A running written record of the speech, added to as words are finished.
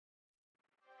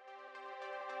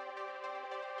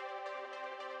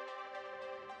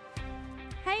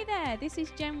Hey there, this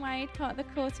is Jen Wade, part of the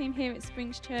core team here at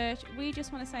Springs Church. We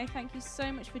just want to say thank you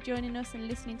so much for joining us and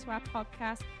listening to our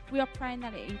podcast. We are praying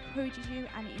that it encourages you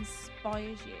and it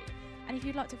inspires you. And if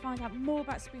you'd like to find out more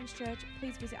about Springs Church,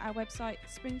 please visit our website,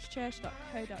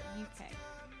 springschurch.co.uk.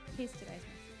 Here's today's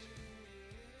message.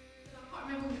 I can't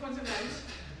remember which ones I wrote.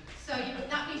 So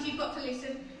that means you've got to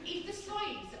listen. If the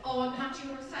slides aren't matching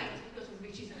what I'm saying, it's because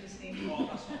Rich isn't listening. Oh,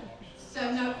 that's not much.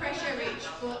 So no pressure, Rich,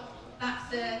 but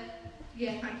that's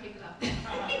yeah, thank you for that.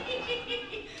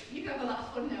 You could have a lot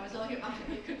of fun now as well, you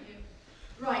couldn't you?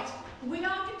 Right, we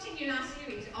are continuing our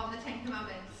series on the Ten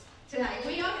Commandments today.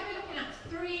 We are going to be looking at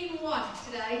 3 in 1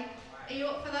 today. Are you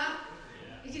up for that?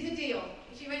 Yeah. It is a deal.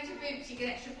 If you went to Boots, you get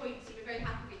extra points, so we're very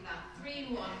happy with that. 3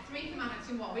 in 1, 3 commandments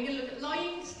in 1. We're going to look at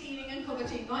lying, stealing and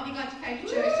coveting. Might be glad you came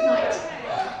to church tonight.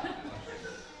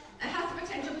 It has the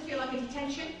potential to feel like a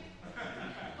detention,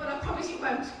 but I promise it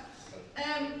won't.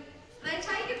 They're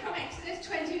taken from Exodus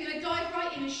 20. We're going to dive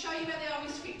right in and show you where they are in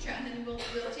Scripture, and then we'll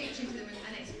teach into them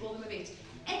and explore them a bit.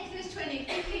 Exodus 20,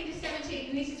 15 to 17,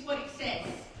 and this is what it says.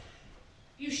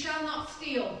 You shall not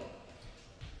steal.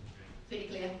 Pretty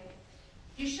clear.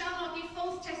 You shall not give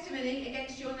false testimony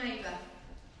against your neighbour,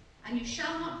 and you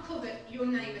shall not covet your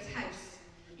neighbour's house.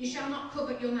 You shall not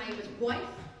covet your neighbour's wife,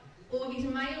 or his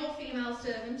male or female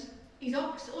servant, his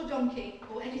ox or donkey,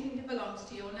 or anything that belongs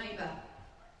to your neighbour.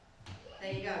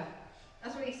 There you go.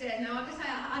 That's what he says. Now, like I say,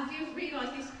 I do realise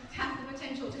this has the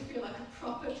potential to feel like a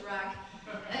proper drag.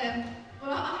 But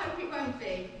I hope it won't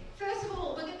be. First of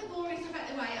all, we'll get the boring stuff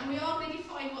out of the way, and we are going to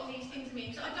define what these things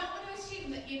mean. So I don't want to assume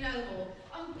that you know them all.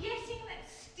 I'm guessing that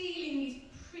stealing is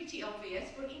pretty obvious,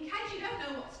 but in case you don't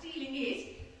know what stealing is,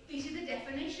 this is the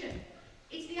definition.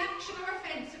 It's the action or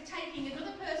offence of taking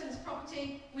another person's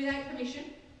property without permission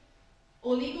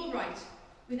or legal right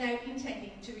without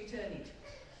intending to return it.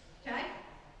 Okay?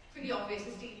 Pretty obvious,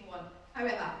 the stealing one.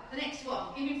 However, the next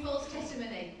one, giving false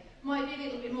testimony, might be a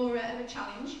little bit more of a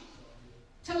challenge.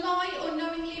 To lie or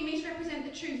knowingly misrepresent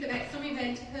the truth about some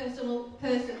event,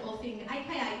 person or thing,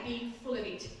 aka being full of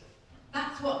it.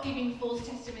 That's what giving false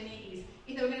testimony is.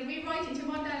 If they were going to rewrite into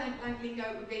modern lingo,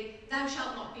 it would be, thou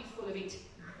shalt not be full of it.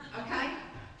 Okay?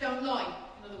 Don't lie,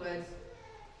 in other words.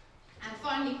 And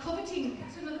finally, coveting.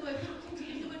 That's another word. To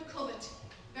use the word covet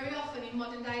very often in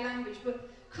modern day language, but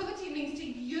coveting means to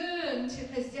yearn to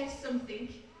possess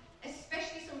something,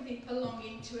 especially something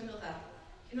belonging to another.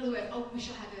 In other words, I wish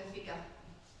I had her figure.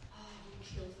 Oh, I would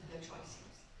kill for her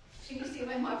triceps. Can you see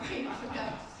where my brain often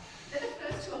goes? They're the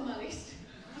first 2 on my list.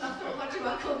 And I thought, what do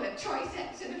I cover?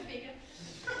 Triceps and a figure.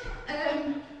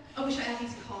 I wish I had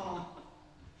his car.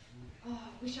 Oh,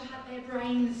 I wish I had their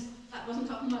brains. That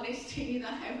wasn't up on my list either.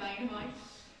 How vain am I?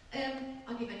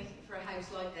 I'd give anything for a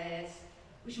house like theirs.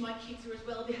 Wish my kids were as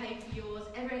well behaved as yours.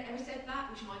 Ever said that?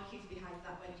 Wish my kids behaved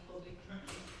that way in public.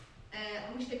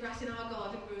 I wish the grass in our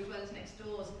garden grew as well as next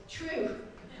door's. True.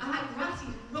 I had grass,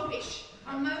 it's rubbish.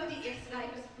 I mowed it yesterday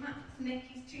because Matt's neck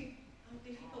is too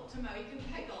difficult to mow. He can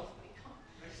play golf, but he can't.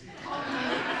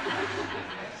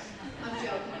 I'm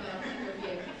joking, I love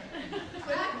you.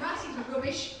 But that grass is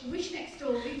rubbish. Wish next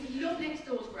door. We love next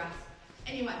door's grass.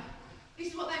 Anyway. This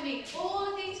is what they mean. All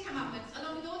of these commandments,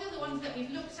 along with all the other ones that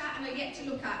we've looked at and are yet to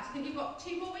look at. I think we've got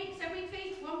 2 more weeks, every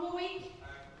week, 1 more week?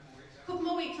 A couple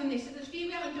more weeks on this. So there's a few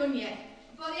we haven't done yet.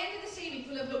 By the end of the series,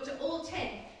 we'll have looked at all 10.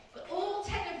 But all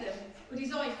 10 of them were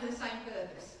designed for the same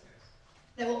purpose.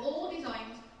 They were all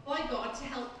designed by God to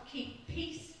help keep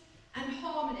peace and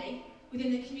harmony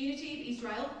within the community of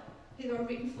Israel, who they were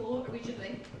written for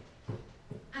originally,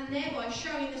 and thereby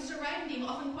showing the surrounding,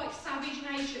 often quite savage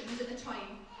nations at the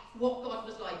time, what God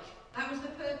was like. That was the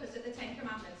purpose of the 10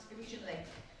 Commandments originally.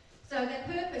 So their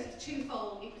purpose is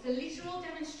twofold. It was a literal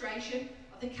demonstration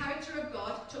of the character of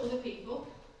God to other people,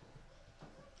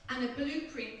 and a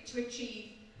blueprint to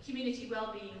achieve community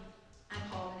well-being and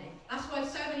harmony. That's why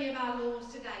so many of our laws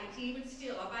today, even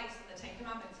still, are based on the 10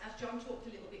 Commandments, as John talked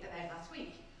a little bit about last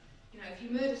week. You know, if you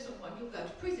murder someone, you'll go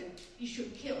to prison. You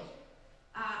shouldn't kill.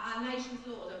 Our nation's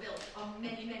laws are built on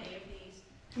many, many of these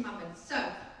commandments. So,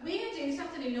 we're going to do this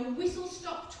afternoon a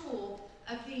whistle-stop tour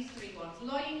of these 3 ones: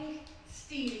 lying,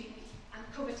 stealing, and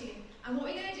coveting. And what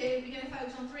we're going to do, we're going to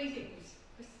focus on 3 things.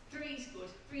 Because 3 is good.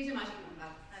 3 is a magic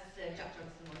number, as Jack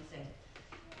Johnson once said.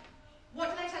 What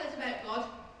do they tell us about God?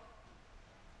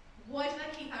 Why do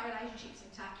they keep our relationships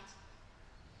intact?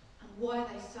 And why are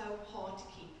they so hard to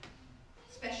keep?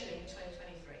 Especially in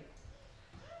 2023.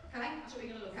 Okay, that's what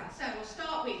we're going to look at. So, we'll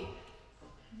start with,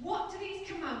 what do these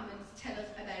commandments tell us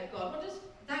about God? What does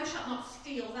thou shalt not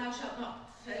steal, thou shalt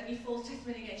not give false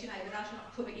testimony against your neighbour, thou shalt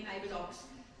not covet your neighbour's ox?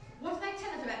 What do they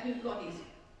tell us about who God is?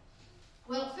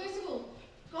 Well, first of all,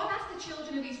 God asked the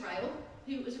children of Israel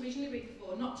who it was originally written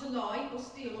for, not to lie or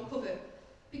steal or covet,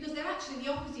 because they're actually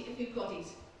the opposite of who God is.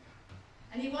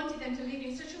 And he wanted them to live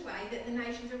in such a way that the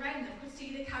nations around them could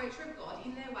see the character of God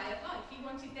in their way of life. He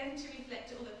wanted them to reflect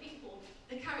to other people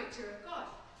the character of God.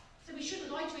 So we shouldn't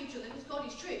lie to each other because God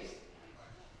is truth.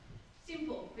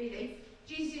 Simple, really.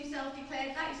 Jesus himself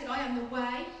declared that. He said, I am the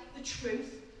way, the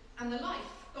truth, and the life.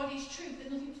 God is truth.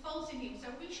 There's nothing false in him. So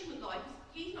we shouldn't lie because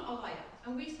he's not a liar.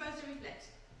 And we're supposed to reflect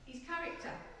his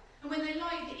character. And when they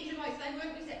lied, the Israelites, they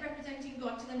weren't representing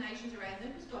God to the nations around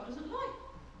them because God doesn't lie.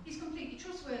 He's completely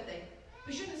trustworthy.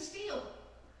 We shouldn't steal,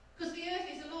 because the earth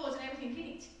is the Lord's and everything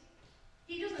in it.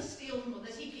 He doesn't steal from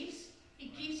others, he gives. He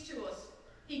gives to us.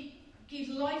 He gives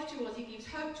life to us, he gives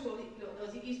hope to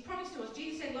us, he gives promise to us.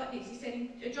 Jesus said like this, he said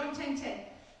in John 10:10,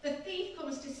 the thief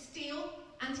comes to steal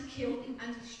and to kill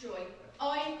and to destroy.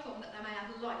 I have come that they may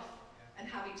have life and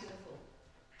have it to the full.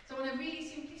 So on a really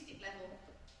simplistic level,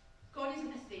 God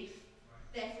isn't a thief,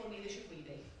 therefore neither should we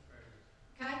be.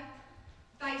 Okay?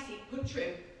 Basic, good,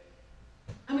 true.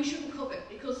 And we shouldn't covet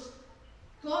because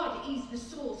God is the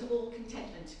source of all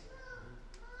contentment.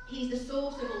 He's the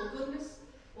source of all goodness,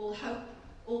 all hope,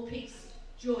 all peace,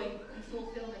 joy and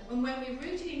fulfillment. And when we're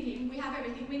rooted in him, we have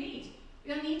everything we need.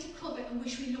 We don't need to covet and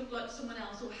wish we looked like someone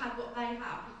else or had what they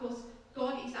have, because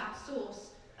God is our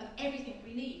source of everything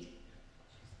we need.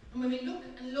 And when we look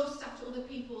and lust after other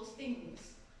people's things,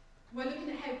 we're looking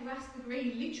at how grass the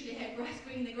green, literally how grass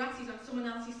green the grass is on someone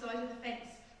else's side of the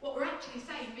fence. What we're actually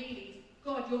saying really is,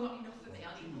 God, you're not enough for me,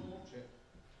 I need more.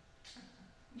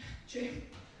 True.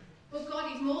 But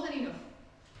God is more than enough.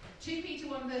 2 Peter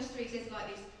 1 verse 3 says like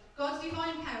this, God's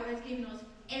divine power has given us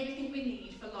everything we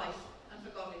need for life and for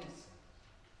godliness.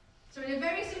 So in a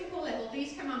very simple level,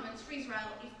 these commandments for Israel,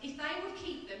 if they would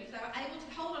keep them, if they were able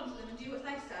to hold on to them and do what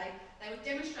they say, they would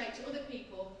demonstrate to other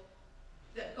people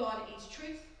that God is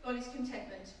truth, God is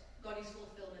contentment, God is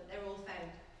fulfillment. They're all found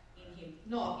in him,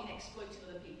 not in exploiting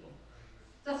other people.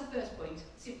 So that's the first point,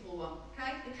 simple one.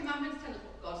 Okay? The commandments tell us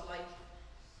what God's like.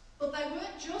 But they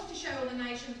weren't just to show all the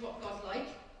nations what God's like.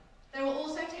 They were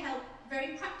also to help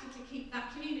very practically keep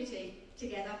that community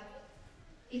together.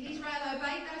 If Israel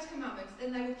obeyed those commandments,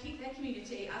 then they would keep their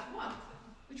community as one,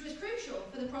 which was crucial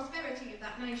for the prosperity of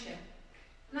that nation.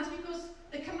 And that's because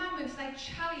the commandments, they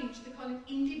challenged the kind of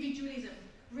individualism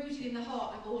rooted in the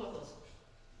heart of all of us,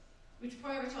 which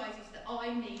prioritises the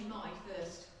I, me, my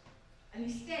first. And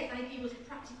instead, they give us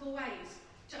practical ways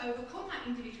to overcome that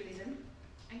individualism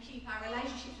and keep our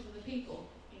relationships with other people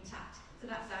intact. So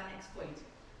that's our next point.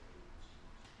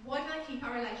 Why do they keep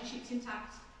our relationships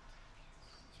intact?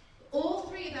 All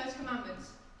three of those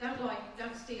commandments, don't lie,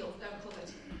 don't steal, don't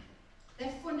covet,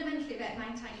 they're fundamentally about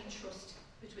maintaining trust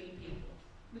between people.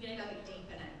 We're going to go a bit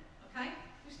deeper now, okay?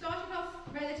 We started off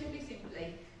relatively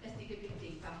simply. Let's dig a bit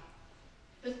deeper.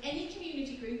 Because any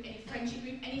community group, any friendship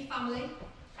group, any family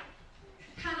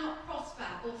cannot prosper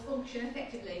or function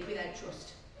effectively without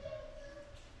trust.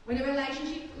 When a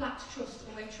relationship lacks trust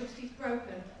or when trust is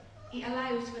broken, it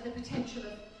allows for the potential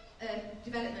of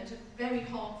development of very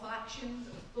harmful actions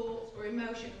or thoughts or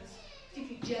emotions,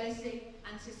 particularly jealousy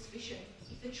and suspicion.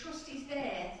 If the trust is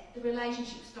there, the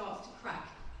relationship starts to crack.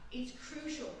 It's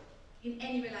crucial in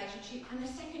any relationship, and the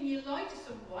second you lie to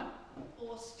someone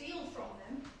or steal from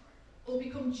them or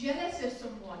become jealous of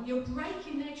someone, you're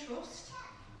breaking their trust.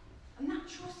 And that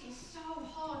trust is so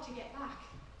hard to get back.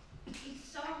 It's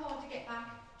so hard to get back.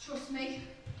 Trust me.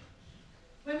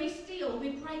 When we steal,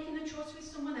 we're breaking the trust with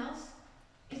someone else.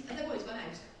 The boy's gone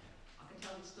out. I can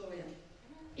tell the story then.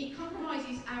 It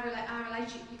compromises our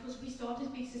relationship because we start to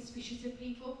be suspicious of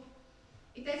people.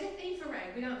 If there's a thief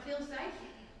around, we don't feel safe.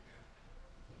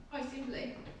 Quite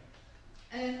simply.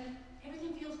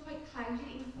 Everything feels quite clouded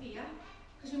in fear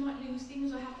because we might lose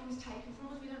things or have things taken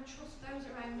from us. We don't trust those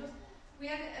around us. We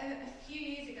had a few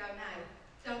years ago now,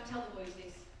 don't tell the boys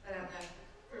this, they don't know,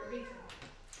 for a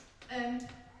reason.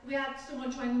 We had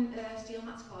someone try and steal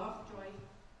Matt's car off the drive.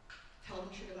 Told him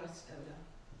he should have got a Skoda.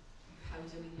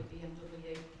 Poser with the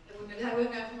BMW. They weren't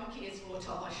going for my Kia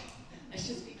Sportage. Let's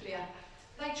just be clear.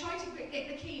 They tried to get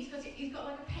the keys because he's got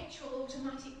like a petrol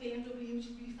automatic BMW, which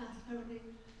is really fast apparently.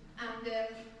 And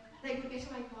they would get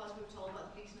away cars, we were told by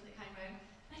the policeman that came round.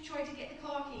 They tried to get the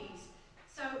car keys.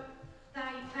 So they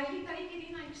get in,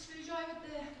 they screwdriver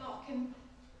the lock, and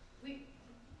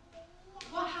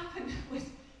what happened was it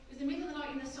was the middle of the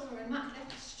night in the summer, and Matt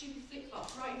left a stupid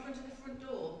flip-flop right in front of the front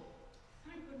door.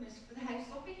 Thank goodness for the house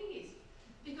how big it is,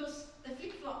 because the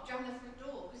flip-flop jammed the front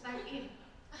door because they were in,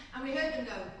 and we heard them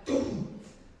go boom,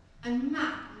 and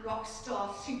Matt, rock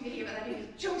star superhero that he was,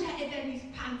 jumped ahead in his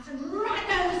pants and ran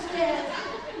down the stairs,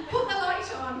 put the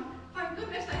light on. Thank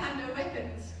goodness they had no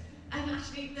weapons. And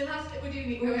actually, the lads that were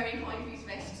doing it were wearing high-vis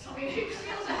vests. I mean, who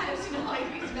steals a house in a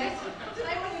high-vis vest? So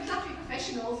they weren't exactly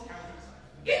professionals.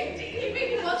 Yeah, he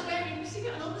really was wearing, you see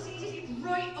it on all the seats, his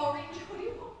bright orange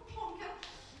hoodie, what plonker.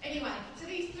 Anyway, so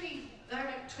these three, they're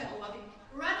about 12, I think,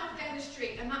 ran off down the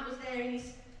street, and Matt was there in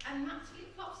his, and Matt's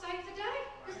flip-flop saved the day,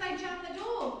 because they jammed the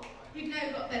door. We've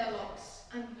now got better locks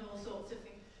and all sorts of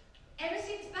things. Ever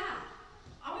since that,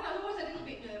 I mean, I was always a little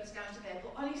bit nervous going to bed,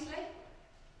 but honestly,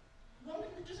 one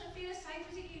that doesn't feel as safe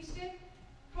as it used to.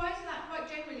 Prior to that, quite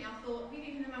generally, I thought we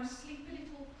live in the most sleepy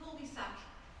little cul-de-sac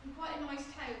in quite a nice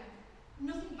town.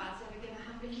 Nothing bad's ever going to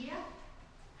happen here.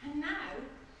 And now,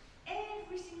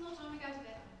 every single time we go to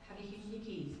bed, have you hidden your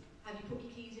keys? Have you put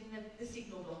your keys in the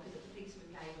signal blockers that the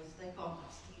policeman gave us? They can't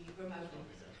steal you remotely.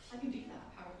 I can do that,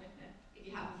 apparently, if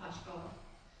you have a flash card.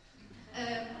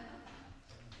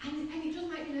 And it does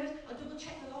make me nervous. I double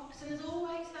check the locks, and there's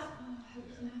always that, oh, I hope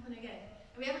it doesn't happen again.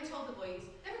 And we haven't told the boys,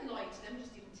 they haven't lied to them, we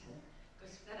just didn't tell them,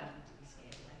 because they don't want to be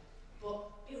scared away. But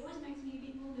it always makes me a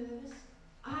bit more nervous.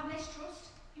 I have less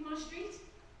trust in my street,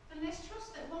 and less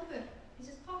trust that Womber is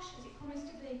as posh as it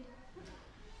promised to be.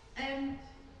 And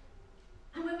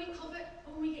when we covet,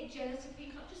 or when we get jealous of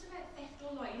people, not just about theft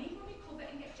or lying, even when we covet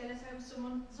and get jealous over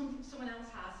something someone else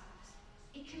has,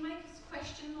 it can make us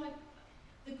question, like,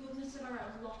 the goodness of our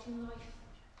own lot in life.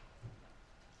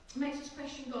 It makes us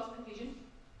question God's provision.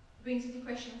 It brings us to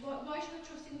question, why should I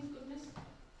trust in His goodness?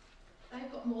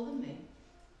 They've got more than me.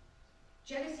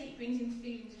 Jealousy brings in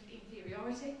feelings of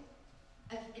inferiority,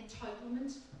 of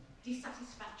entitlement,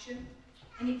 dissatisfaction,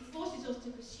 and it forces us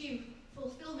to pursue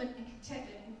fulfillment and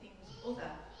contentment in things other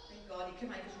than God. It can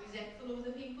make us resentful of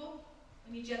other people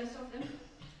when you're jealous of them,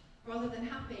 rather than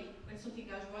happy when something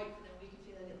goes right for them. We can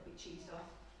feel a little bit cheesed off.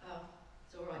 Oh,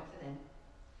 it's all right for them.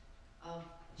 Oh,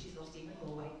 she's lost even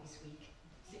more weight this week.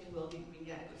 Singing World didn't really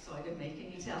get a good side of me,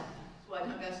 can you tell? That's why I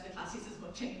don't go to the classes as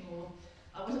much anymore.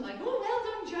 I wasn't like, oh, well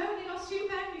done, Joe, you lost 2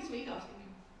 pounds this week. I was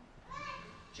thinking,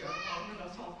 Joe, I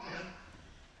lost half a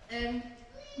pound.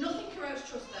 Nothing corrodes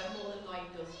trust, though, more than lying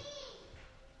does.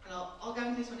 And I'll go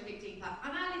into this one a bit deeper.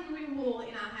 On our living room wall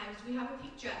in our house, we have a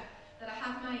picture that I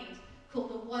have made called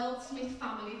the Wildsmith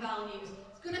family values.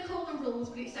 I was going to call them rules,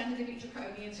 but it sounded a bit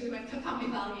draconian, so we went for family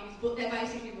values, but they're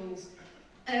basically rules.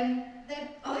 I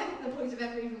don't think the boys have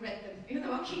ever even read them, even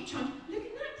though I keep trying, look,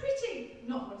 isn't that pretty?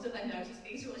 Not once have they noticed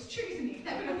these rules. True, isn't it?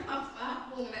 They've been around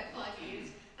for more than about 5 years,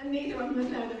 and neither of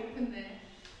them know they're even there.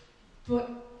 But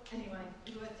anyway,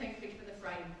 we were thankful for the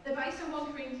frame. They're based on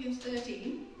 1 Corinthians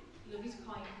 13. Love is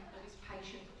kind, love is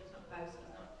patient, does not boast,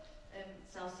 does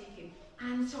not self-seeking.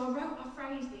 And so I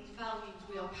phrased these values: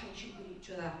 we are patient with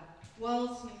each other.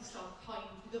 Wildsmiths are kind,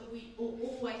 that we are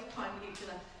always kind with each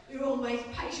other. We're always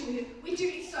patient with it. We do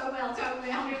it so well, don't we?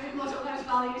 I mean, we model those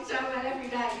values so well every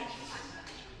day.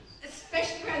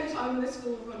 Especially around the time of the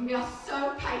school run. We are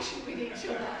so patient with each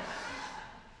other.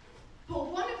 But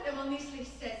one of them on this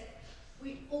list says,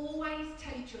 we always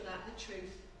tell each other the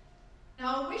truth.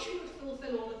 Now, I wish we would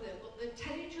fulfill all of them, but the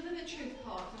tell each other the truth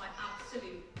part is my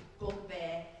absolute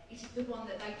bugbear. It is the one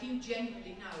that they do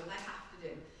genuinely know they have to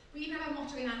do. We even have a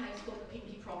motto in our house called the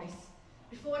Pinky Promise.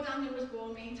 Before Daniel was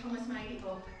born, me and Thomas made it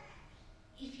up.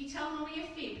 If you tell Mummy a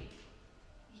fib,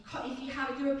 if you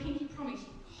do a pinky promise,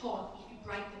 you can't. If you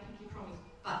break the pinky promise,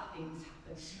 bad things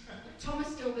happen. Thomas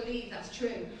still believes that's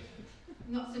true.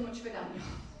 Not so much for Daniel.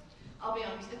 I'll be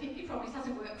honest, the pinky promise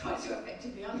hasn't worked quite so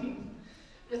effectively on him.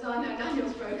 Because I know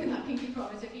Daniel's broken that pinky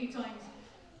promise a few times.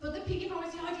 But the pinky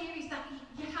promise, the idea is that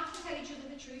you have to tell each other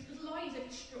the truth, because lies are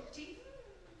destructive.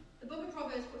 The book of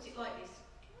Proverbs puts it like this: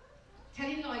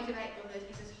 telling lies about others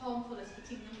is as harmful as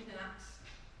hitting them with an axe,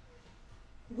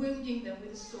 wounding them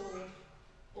with a sword,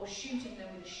 or shooting them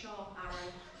with a sharp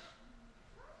arrow.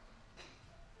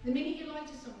 The minute you lie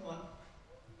to someone,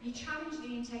 you challenge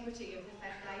the integrity of the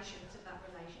foundations of that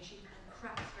relationship, and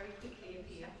cracks very quickly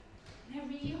appear. And they're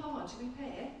really hard to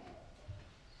repair.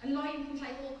 And lying can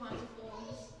take all kinds of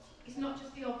forms. It's not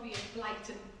just the obvious,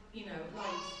 blatant,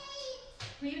 lies.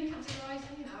 We even categorise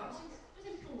them, I was a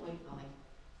little white lie.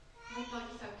 Like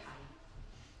it's okay.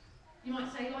 You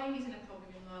might say lying isn't a problem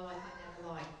in my life, I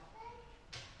never lie.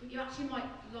 But you actually might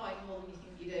lie more than you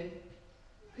think you do.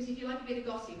 Because if you like a bit of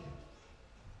gossip,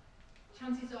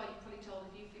 chances are you've probably told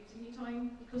a few fibs in your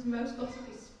time, because most gossip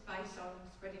is based on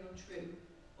spreading untrue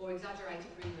or exaggerated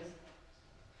rumours.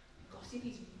 Gossip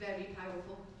is very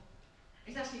powerful.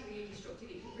 It's actually really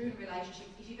destructive. It can ruin relationships.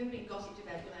 If you've ever been gossiped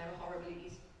about, you'll know how horrible it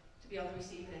is to be on the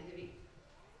receiving end of it.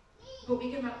 But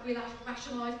we can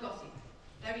rationalise gossip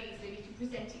very easily. We can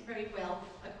present it very well.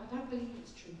 Like, I don't believe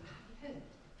it's true, but have you heard?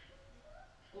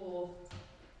 Or,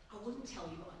 I wouldn't tell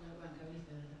you, but I know it won't go any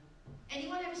further.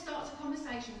 Anyone ever starts a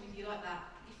conversation with you like that?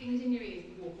 You fingers in your ears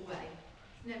and walk away.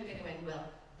 It's never going to end well.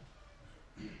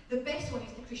 The best one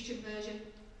is the Christian version.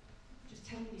 Just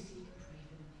tell me this so you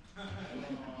can pray for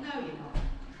them. No, you're not.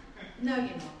 No,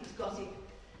 you're not. It's gossip.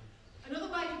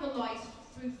 Another way people lie is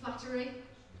through flattery.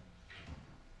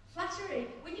 Flattery.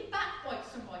 When you backbite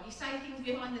someone, you say things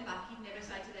behind their back you'd never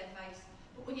say to their face.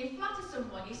 But when you flatter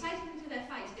someone, you say something to their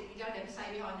face that you don't ever say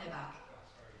behind their back.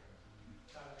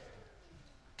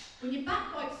 When you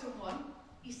backbite someone,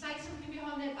 you say something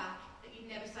behind their back that you'd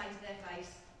never say to their face.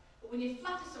 But when you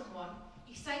flatter someone,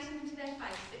 you say something to their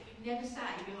face that you'd never say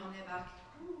behind their back.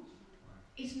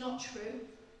 It's not true.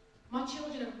 My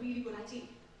children are really good at it.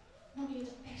 Mummy, you're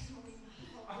the best mummy in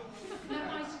the whole world.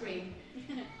 No ice cream.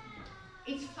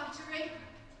 It's flattery.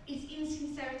 It's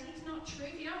insincerity. It's not true.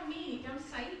 If you don't mean it, don't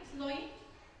say it. It's lying.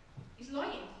 It's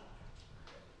lying.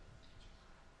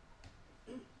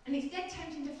 And it's dead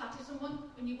tempting to flatter someone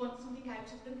when you want something out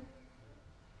of them.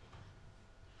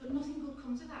 But nothing good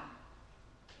comes of that.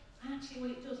 And actually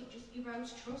what it does, it just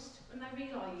erodes trust when they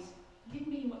realise you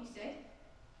didn't mean what you said.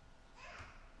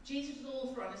 Jesus was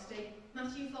all for honesty.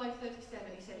 Matthew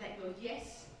 5:37, he said, let your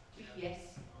yes be yes,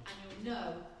 and your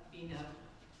no be no.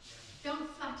 Don't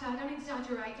flatter, don't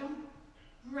exaggerate, don't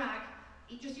brag.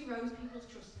 It just erodes people's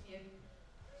trust in you.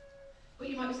 But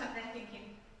you might be sat there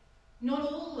thinking, not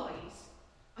all lies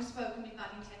are spoken with bad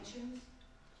intentions.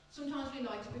 Sometimes we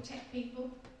lie to protect people,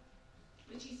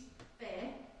 which is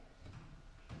fair.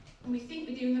 And we think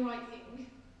we're doing the right thing.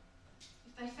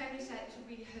 If they fail to say it will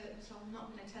really hurt them, so I'm not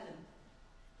going to tell them.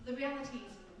 But the reality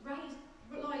is,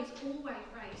 lies always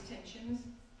raise tensions.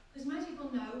 Because most people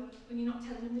know when you're not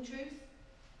telling them the truth.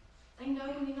 They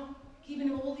know when you're not giving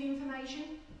them all the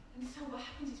information. And so what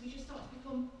happens is we just start to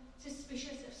become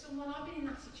suspicious of someone. I've been in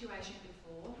that situation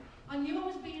before. I knew I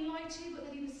was being lied to, but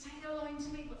they didn't say they were lying to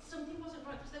me, but something wasn't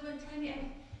right because they weren't telling me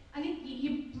anything. And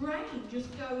your brain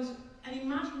just goes and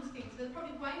imagines things that are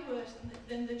probably way worse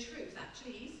than the truth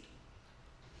actually is.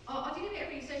 I did a bit of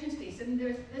research into this, and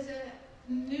there's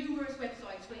numerous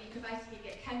websites where you can basically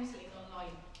get counselling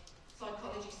online.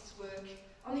 Psychologists work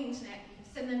on the internet. You can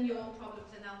send them your problems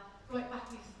and they'll write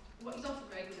back with what is often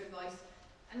very good advice.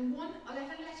 And I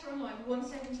left a letter online with one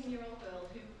 17-year-old girl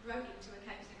who wrote into a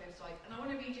counselling website, and I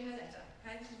want to read you her letter.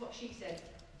 Okay, this is what she said.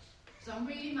 So I'm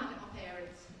really mad at my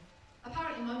parents.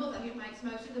 Apparently my mother, who makes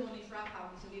most of the money for our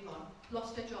family to live on,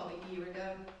 lost her job a year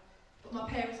ago. But my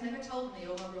parents never told me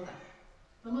or my brother.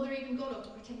 My mother even got up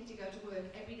and pretended to go to work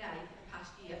every day for the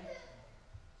past year.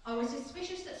 I was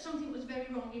suspicious that something was very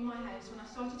wrong in my house when I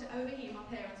started to overhear my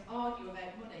parents argue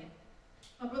about money.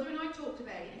 My brother and I talked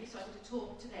about it and decided to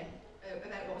talk to them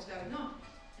about what was going on.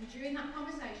 And during that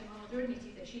conversation, my mother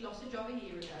admitted that she lost her job a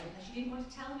year ago and that she didn't want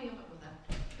to tell me or my brother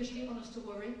because she didn't want us to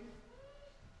worry.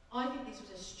 I think this was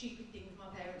a stupid thing for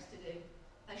my parents to do.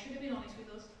 They should have been honest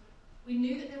with us. We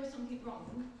knew that there was something wrong,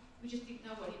 we just didn't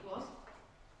know what it was.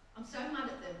 I'm so mad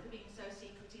at them for being so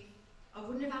secretive. I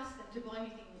wouldn't have asked them to buy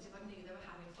me things if I knew they were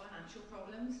having financial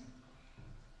problems.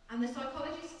 And the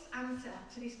psychologist's answer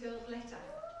to this girl's letter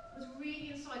was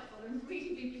really insightful and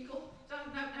really biblical.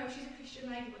 Don't know if she's a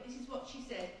Christian lady, but this is what she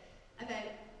said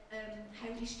about how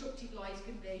destructive lies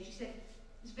can be. She said,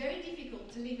 it's very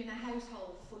difficult to live in a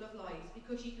household full of lies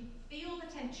because you can feel the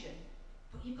tension,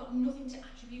 but you've got nothing to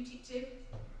attribute it to.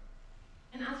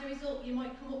 And as a result, you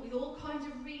might come up with all kinds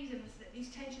of reasons that this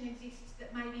tension exists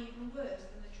that may be even worse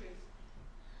than the truth.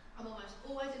 I'm almost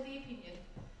always of the opinion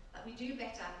that we do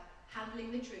better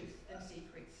handling the truth than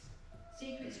secrets.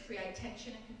 Secrets create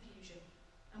tension and confusion.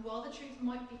 And while the truth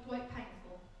might be quite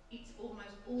painful, it's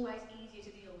almost always easier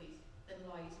to deal with than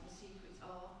lies and secrets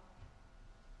are.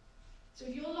 So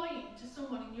if you're lying to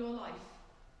someone in your life,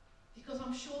 because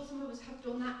I'm sure some of us have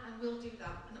done that and will do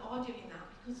that and are doing that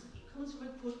because it comes from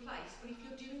a good place, but if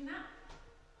you're doing that,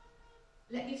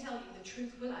 let me tell you, the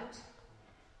truth will out.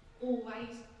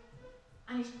 Always.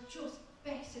 And it's just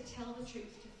best to tell the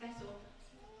truth, to fess up.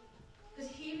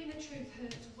 Because hearing the truth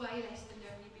hurts way less than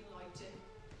knowing you've been lied to.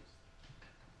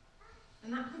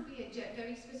 And that could be a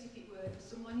very specific word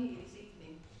for someone here this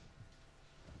evening.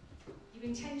 Your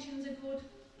intentions are good,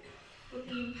 but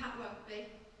the impact won't be.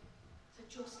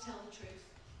 So just tell the truth.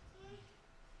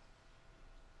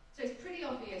 So it's pretty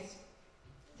obvious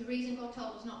the reason God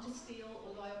told us not to steal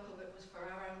or lie or covet was for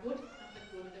our own good and for the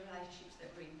good of the relationships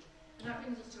that we're in. And that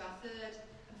brings us to our third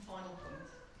and final point.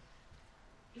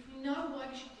 If we know why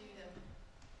we should do them,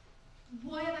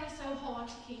 why are they so hard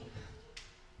to keep?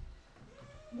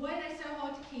 Why are they so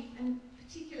hard to keep, and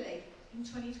particularly in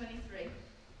 2023?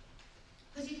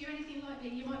 Because if you're anything like me,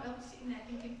 you might well be sitting there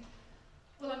thinking,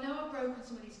 well, I know I've broken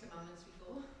some of these commandments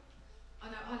before. I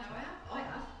know I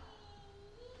have.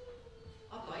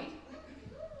 I've lied.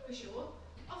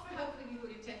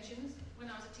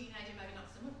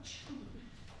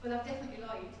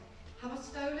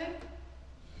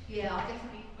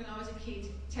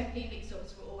 kid, 10p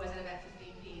mix-ups were always at about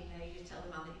 15p in there. You just tell the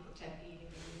man that you put 10p in it.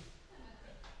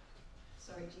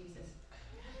 Sorry, Jesus.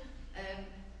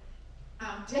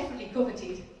 I'm definitely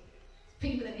coveted.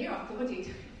 People in here are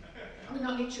coveted. I mean,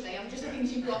 not literally, I'm just the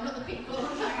things you've got, not the people.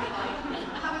 I'm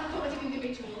I haven't coveted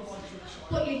individuals.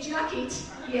 But your jacket,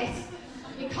 yes.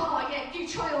 Your car, yeah. Your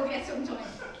child, yes, sometimes.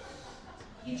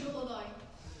 Your jawline.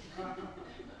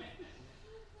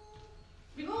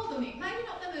 We've all done it. Maybe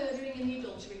not the murdering and the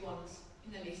adultery ones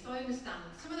in the list, I understand.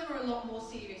 Some of them are a lot more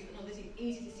serious than others. It's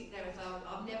easy to sit there and say,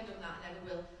 I've never done that, I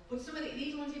never will. But some of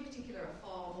these ones in particular are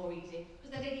far more easy,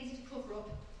 because they're dead easy to cover up.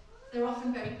 They're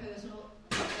often very personal,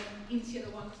 insular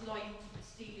ones, lying,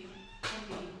 stealing,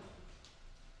 envying.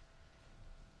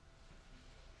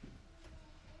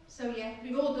 So yeah,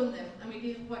 we've all done them, and we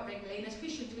do them quite regularly. And as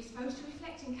Christians, we're supposed to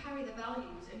reflect and carry the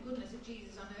values and goodness of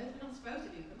Jesus on earth. We're not supposed to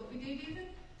do them, but we do them.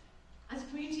 As a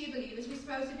community of believers, we're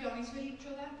supposed to be honest with each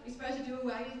other. We're supposed to do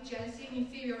away with jealousy and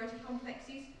inferiority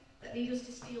complexes that lead us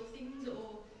to steal things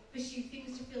or pursue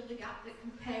things to fill the gap that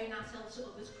comparing ourselves to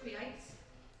others creates.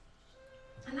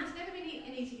 And that's never been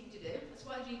an easy thing to do. That's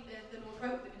why the Lord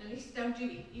wrote them in a list. Don't do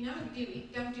it. You know, if you do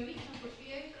it, don't do it. It's not good for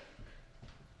you.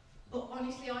 But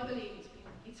honestly, I believe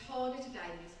it's harder today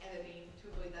than it's ever been to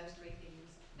avoid those three things.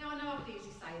 Now, I know I could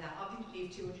easily say that. I didn't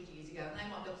live 200 years ago, and they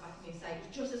might look back at me and say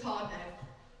it's just as hard now.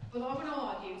 But I want to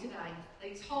argue today that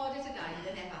it's harder today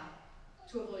than ever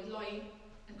to avoid lying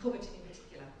and coveting in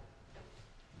particular.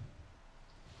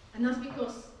 And that's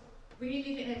because we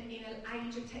live in an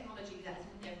age of technology that has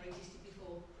never existed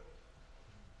before.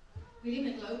 We live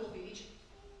in a global village.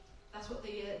 That's what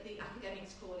the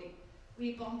academics call it.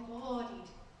 We're bombarded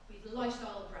with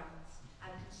lifestyle brands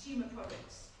and consumer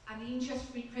products and the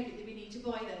interest-free credit that we need to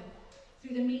buy them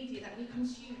through the media that we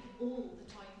consume all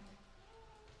the time.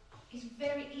 It's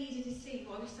very easy to see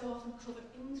why we so often cover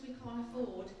things we can't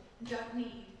afford and don't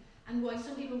need, and why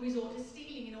some people resort to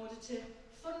stealing in order to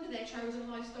fund their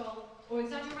chosen lifestyle, or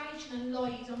exaggeration and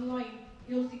lies online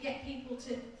in order to get people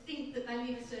to think that they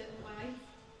live a certain way.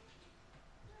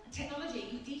 And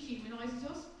technology dehumanises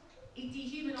us. It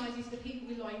dehumanises the people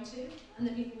we're lying to and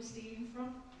the people we're stealing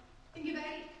from. Think about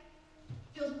it.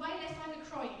 It feels way less like a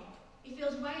crime. It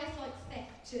feels way less like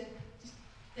theft to just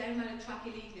download a track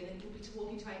illegally than it would be to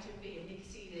walk into HMV and nick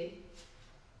a CD.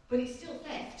 But it's still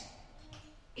theft.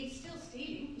 It's still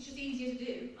stealing. It's just easier to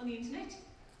do on the internet.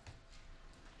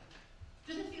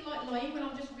 Doesn't feel like lying when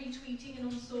I'm just retweeting an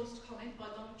unsourced comment by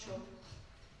Donald Trump.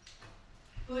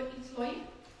 But it's lying.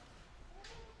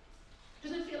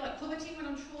 Doesn't feel like coveting when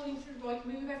I'm trawling through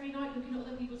Rightmove every night looking at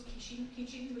other people's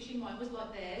kitchens, wishing mine was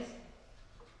like theirs.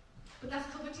 But that's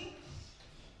coveting.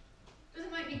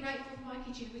 Doesn't make me grateful for my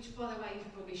kitchen, which, by the way, is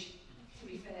rubbish, to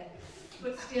be fair.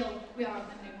 But still, we are on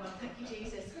the new one, thank you,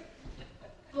 Jesus.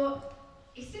 But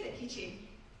it's still a kitchen,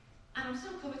 and I'm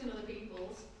still coveting other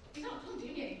people's. It doesn't do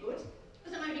me any good.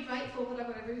 Doesn't make me grateful that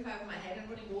I've got a roof over my head and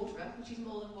running water, which is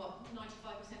more than what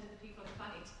 95% of the people on the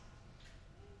planet.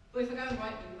 But if I go and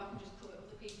Rightmove, I can just cover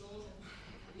other people's and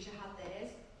I wish I had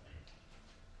theirs.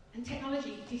 And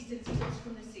technology distances us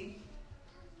from the sin.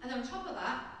 And then on top of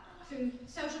that, through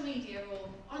social media or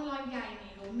online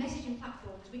gaming or messaging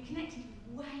platforms, we're connected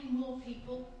with way more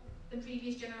people than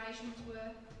previous generations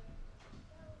were.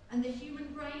 And the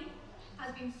human brain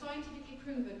has been scientifically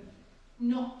proven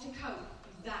not to cope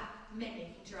with that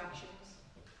many interactions.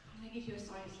 I'm going to give you a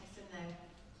science lesson now.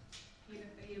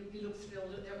 You look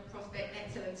thrilled at the prospect.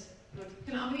 Excellent.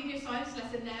 Good. I'm going to give you a science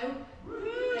lesson now.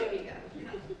 There we go.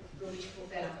 Rubbish, poor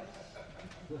fella.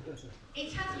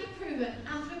 It has been proven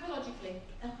anthropologically,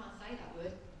 I can't say that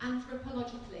word,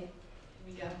 anthropologically, here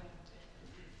we go,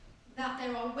 that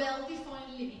there are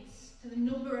well-defined limits to the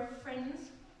number of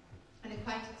friends and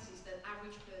acquaintances that an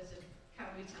average person can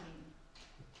retain.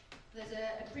 There's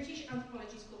a British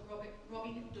anthropologist called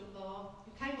Robin Dunbar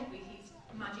who came up with his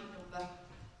magic number.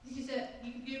 This is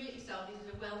you can Google it yourself, this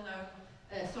is a well-known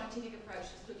scientific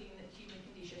approach to studying the human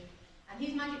condition. And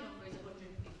his magic number is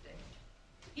 150.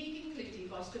 He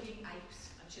concluded by studying apes,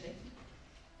 actually,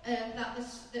 that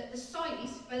the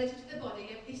size relative to the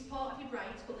body of this part of your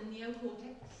brain is called the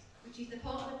neocortex, which is the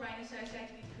part of the brain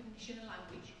associated with cognition and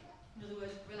language, in other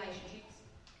words, relationships.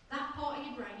 That part of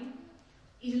your brain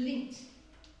is linked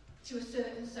to a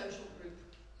certain social group.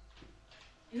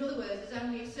 In other words, there's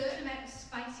only a certain amount of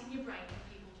space in your brain for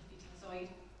people to fit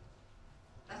inside.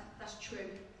 That's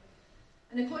true.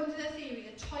 And according to their theory,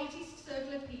 the tightest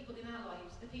circle of people in our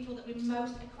lives, the people that we're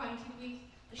most acquainted with,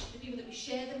 the people that we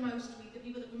share the most with, the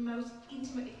people that we're most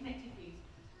intimately connected with,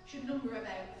 should number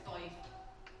about 5.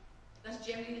 That's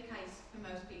generally the case for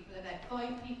most people, about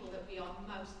 5 people that we are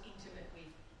most intimate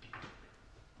with.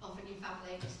 often your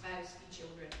family, your spouse, your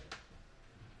children.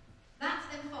 That's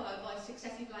then followed by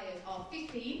successive layers of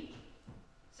 15.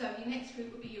 So your next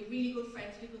group would be your really good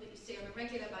friends, people that you see on a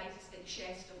regular basis that you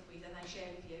share stuff with and they share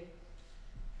with you.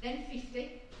 Then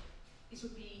 50. This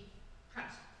would be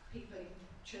perhaps people in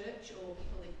church or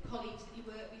people that colleagues that you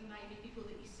work with, maybe people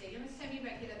that you see on a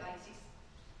semi-regular basis.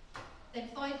 Then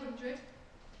 500.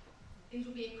 These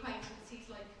will be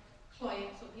acquaintances like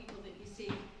clients or people that you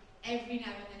see every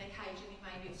now and then, occasionally,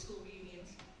 maybe at school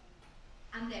reunions.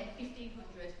 And then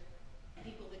 1,500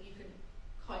 people that you can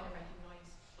kind of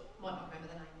recognise, but might not remember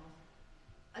the name of.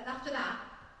 And after that,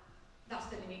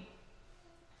 that's the limit.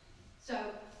 So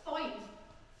 5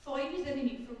 is the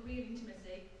limit for real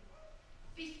intimacy.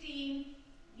 15,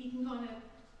 you can kind of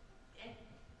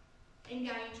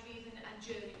engage with and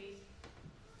journey with.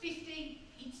 50,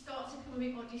 it starts to come a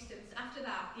bit more distance. After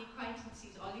that, the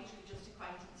acquaintances are literally just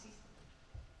acquaintances.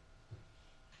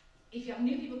 If you have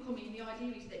new people coming, the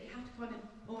idea is that you have to kind of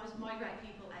almost migrate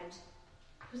people out,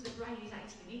 because the brain is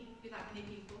limit with that many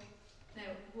people.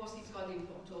 Now, what's this guy doing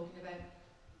what I'm talking about?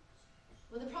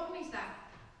 Well, the problem is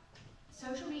that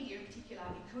social media in particular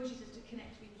encourages us to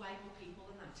connect with way more people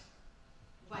than that.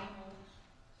 Way more.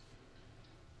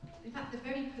 In fact, the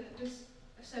very purpose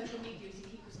of social media is to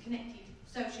keep us connected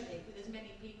socially with as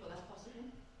many people as possible.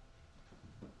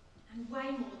 And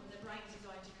way more than the brain's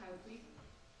designed to cope with.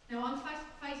 Now, on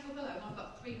Facebook alone, I've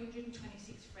got 326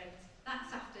 friends.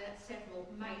 That's after several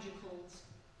major calls.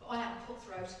 But I am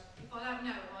cutthroat. If I don't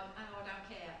know and I don't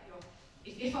care,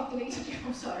 if I've deleted you,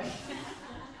 I'm sorry.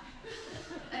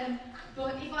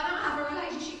 But if I don't have a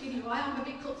relationship with you, I am a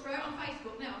bit cutthroat on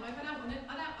Facebook now. I don't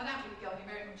really go on it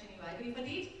very much anyway. But if I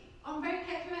did, I'm very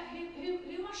careful about who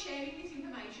am I sharing this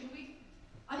information with.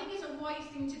 I think it's a wise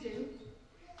thing to do.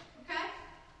 Okay?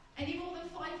 Any more than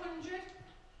 500?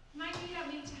 Maybe you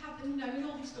don't need to have them knowing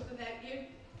all this stuff about you.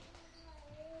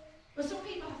 But some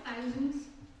people have thousands.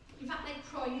 In fact, they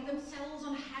pride themselves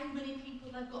on how many people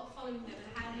they've got following them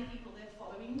and how many people they're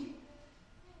following.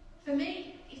 For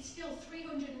me, it's still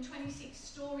 326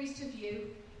 stories to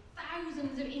view,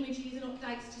 thousands of images and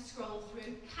updates to scroll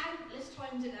through, countless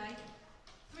times a day,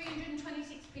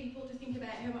 326 people to think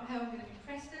about how I'm going to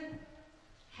impress them,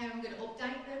 how I'm going to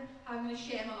update them, how I'm going to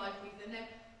share my life with them. Now,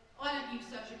 I don't use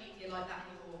social media like that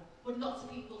anymore, but lots of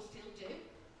people still do.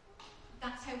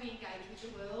 That's how we engage with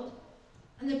the world.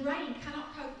 And the brain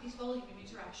cannot cope with this volume of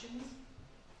interactions.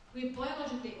 We're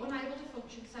biologically unable to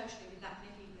function socially with that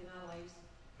many people in our lives.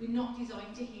 We're not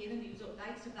designed to hear the news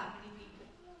updates of that many people.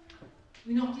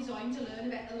 We're not designed to learn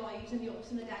about the lives and the ups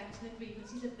and the downs and the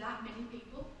grievances of that many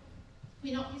people.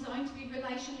 We're not designed to be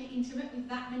relationally intimate with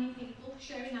that many people,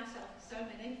 sharing ourselves with so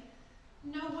many.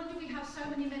 No wonder we have so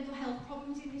many mental health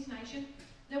problems in this nation.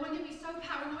 No wonder we're so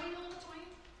paranoid all the time.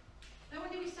 No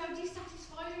wonder we're so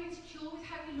dissatisfied or insecure with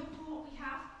how we look and what we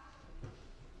have.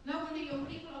 No wonder young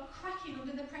people are cracking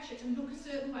under the pressure to look a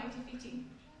certain way to fit in.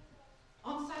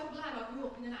 I'm so glad I grew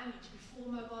up in an age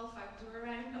before mobile phones were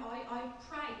around. I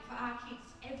pray for our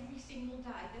kids every single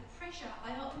day. The pressure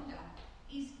they are under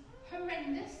is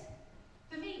horrendous.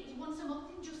 For me, it was once a month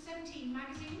in Just 17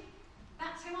 magazine.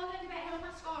 That's how I learned about how a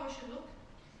mascara should look.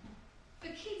 For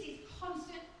kids, it's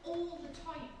constant all the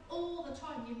time. All the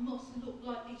time, you must look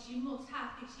like this, you must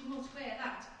have this, you must wear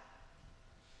that.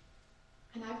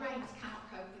 And our brains cannot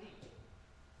cope with it.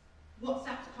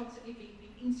 WhatsApp's constantly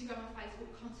beeping, Instagram and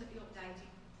Facebook constantly updating.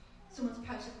 Someone's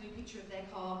posted a new picture of their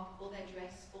car, or their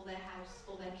dress, or their house,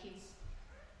 or their kids.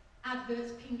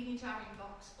 Adverts pinging into our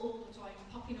inbox all the time,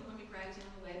 popping up when we're browsing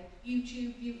on the web.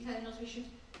 YouTube telling us we should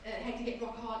how to get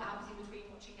rock hard abs in between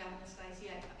watching Gavin and Stacey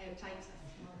outtakes.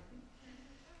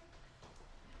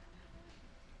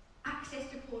 Access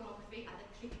to pornography at the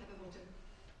click of a button.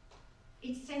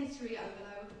 It's sensory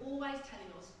overload, always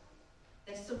telling us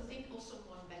there's something or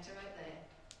someone better out there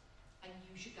and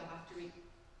you should go after it.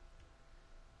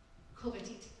 Covet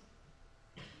it.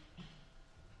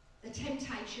 The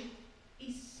temptation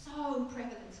is so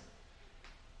prevalent.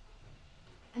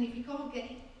 And if you can't get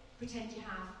it, pretend you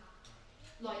have.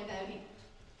 Lie about it.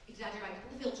 Exaggerate.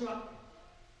 Put the filter on.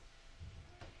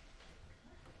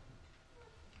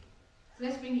 So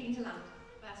let's bring it into land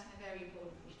by asking a very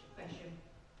important question.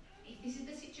 If this is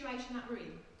the situation that we're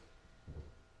in,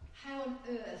 how on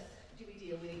earth do we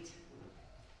deal with it?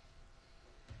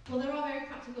 Well, there are very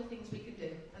practical things we can do,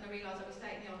 and I realise I'll be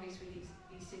stating the obvious with these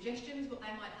suggestions, but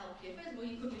they might help you. First of all,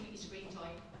 you could limit your screen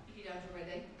time if you don't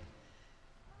already.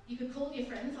 You could call your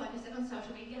friends, like I said, on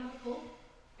social media, have a call.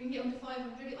 Bring it under 500,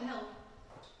 it'll help.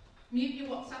 Mute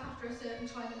your WhatsApp after a certain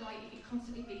time of night if it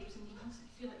constantly beeps and you constantly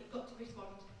feel like you've got to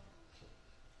respond.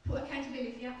 Put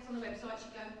accountability apps on the websites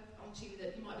you go onto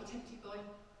that you might be tempted by.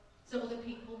 so other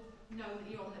people know that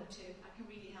you're on them too. That can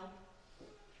really help.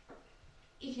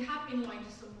 If you have been lying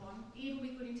to someone, even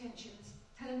with good intentions,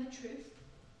 tell them the truth.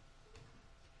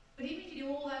 But even if you do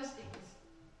all those things,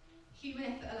 human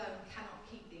effort alone cannot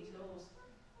keep these laws.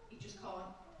 It just can't.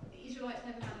 The Israelites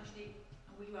never managed it,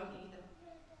 and we won't either.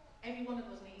 Every one of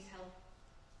us needs help.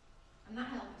 And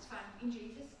that help is found in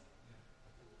Jesus.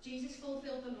 Jesus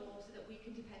fulfilled the law so that we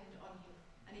can depend on him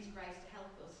and his grace to help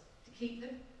us, to keep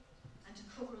them, and to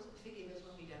cover us and forgive us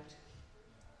when we don't.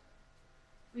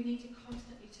 We need to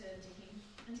constantly turn to him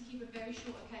and to keep a very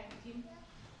short account with him.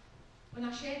 When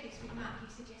I shared this with Matt,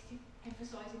 he suggested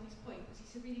emphasising this point because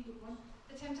it's a really good one.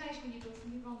 The temptation when you've done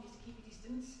something wrong is to keep a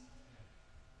distance.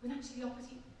 When actually the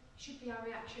opposite should be our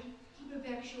reaction. Keep a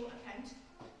very short account.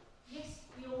 Yes,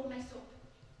 we all mess up.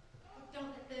 But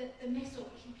don't let the mess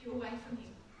up keep you away from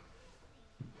him.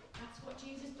 That's what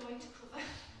Jesus died to cover.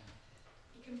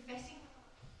 You confess him,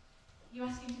 you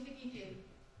ask him to forgive you,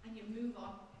 and you move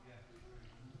on.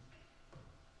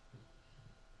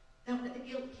 Don't let the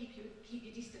guilt keep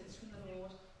your distance from the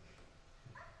Lord.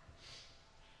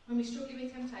 When we're struggling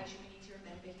with temptation, we need to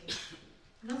remember him.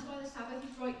 And that's why the Sabbath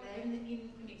is right there in the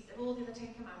midst of all the other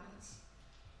 10 commandments.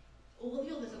 All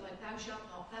the others are like, thou shalt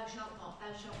not, thou shalt not,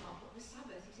 thou shalt not. But the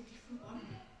Sabbath is a different one.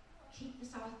 Keep the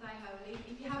Sabbath day holy.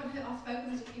 If you haven't heard, I've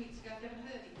spoken this a few weeks ago, if you haven't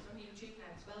heard it, it's on YouTube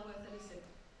now, it's well worth a listen.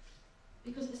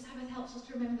 Because the Sabbath helps us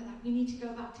to remember that. We need to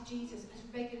go back to Jesus as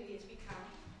regularly as we can.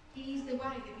 He's the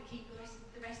way that we keep the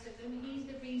rest of them. He's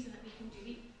the reason that we can do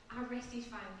it. Our rest is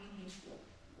found in him.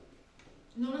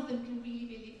 None of them can really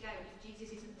be lived out if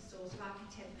Jesus isn't the source of our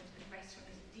contentment and rest from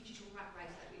this digital rat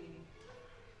race that we live in.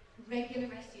 Regular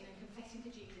resting and confessing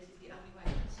to Jesus is the only way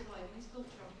we can survive in this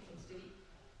culture I'm convinced of it.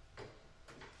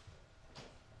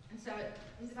 And so,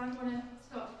 does the band want to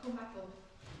start to come back up?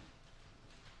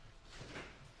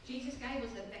 Jesus gave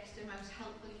us the best and most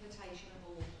helpful invitation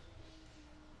of all.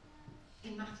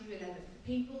 In Matthew 11, the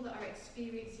people that are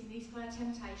experiencing these kind of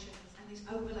temptations and this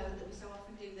overload that we so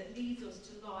often do that leads us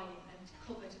to lie and to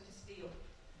covet and to steal.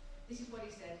 This is what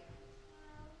he said.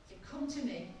 He said, come to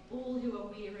me, all who are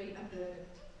weary and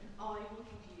burdened, and I will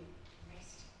give you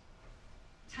rest.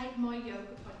 Take my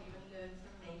yoke upon you and learn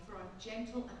from me, for I'm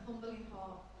gentle and humble in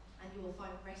heart, and you will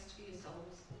find rest for your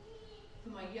souls.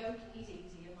 For my yoke is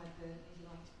easy and my burden is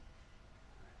light.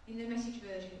 In the Message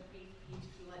version, it reads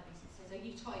beautifully like this. It says, are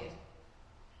you tired?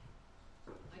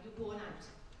 Are you worn out?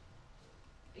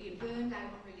 Are you burned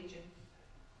out on religion?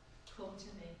 Come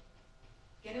to me.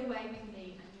 Get away with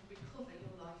me and you'll recover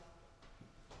your life.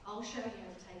 I'll show you how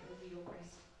to take over your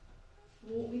rest.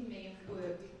 Walk with me and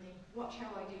work with me. Watch how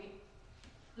I do it.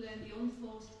 Learn the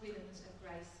unforced rhythms of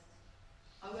grace.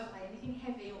 I won't lay anything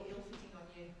heavy or ill-fitting on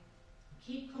you.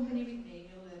 Keep company with me and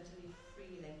you'll learn to live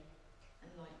freely and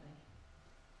lightly.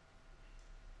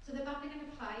 So the band are going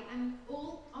to play, and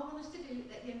all I want us to do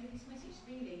at the end of this message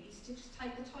really is to just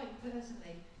take the time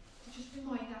personally to just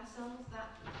remind ourselves that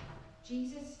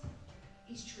Jesus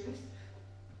is truth.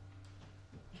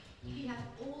 He has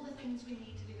all the things we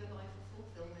need to live a life of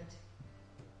fulfillment,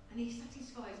 and he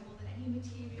satisfies more than any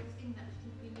material thing that we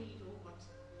think we need or want.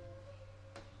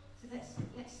 So let's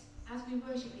as we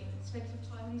worship him, spend some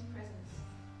time in his presence,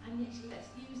 and actually let's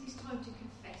use this time to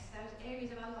confess those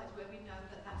areas of our lives where we know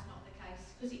that that's not the case.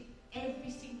 Because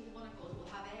every single one of us will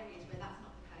have areas where that's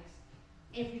not the case.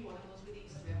 Every one of us with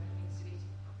Easter, I'm convinced of it.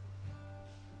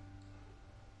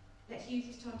 Let's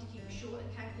use this time to keep a short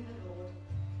account with the Lord,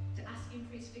 to ask him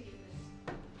for his forgiveness,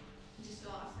 and to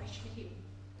start afresh with him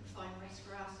and find rest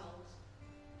for our souls.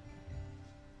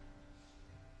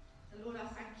 And Lord, I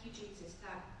thank you, Jesus,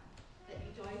 that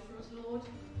you died for us, Lord,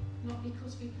 not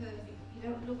because we're perfect. You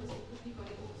don't love us because we've got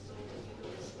it all sorted. You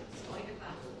love us in spite of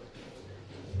that.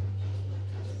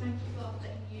 Thank you, Father,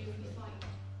 that in you we find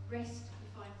rest,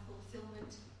 we find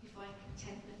fulfillment, we find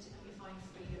contentment, and we find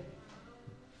freedom.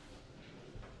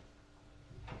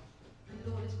 And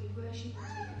Lord, as we worship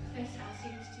and we confess our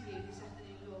sins to you this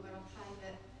afternoon, Lord, I pray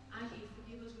that as you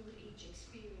forgive us, we will each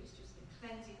experience just the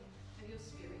cleansing of your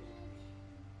Spirit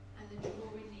and the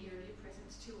drawing near of your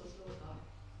presence to us, Lord God.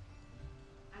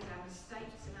 As our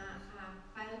mistakes and our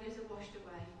failures are washed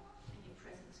away and your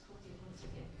presence comes in once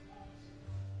again.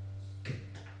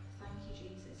 Thank you,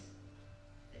 Jesus,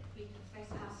 that we confess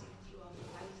our sins, you are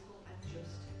faithful and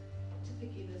just to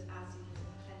forgive us our sins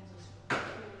and cleanse us from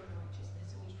all unrighteousness,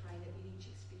 and we pray that we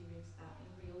each experience that in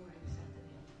real way this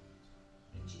afternoon.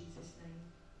 In Jesus' name,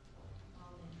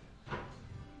 amen.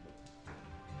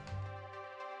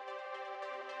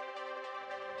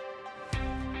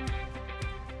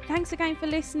 Thanks again for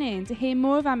listening. To hear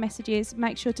more of our messages,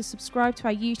 make sure to subscribe to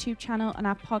our YouTube channel and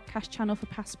our podcast channel for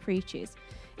past preachers.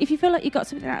 If you feel like you got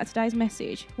something out of today's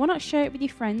message, why not share it with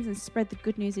your friends and spread the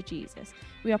good news of Jesus?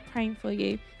 We are praying for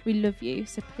you. We love you.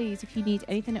 So please, if you need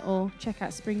anything at all, check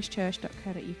out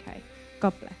springschurch.co.uk.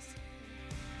 God bless.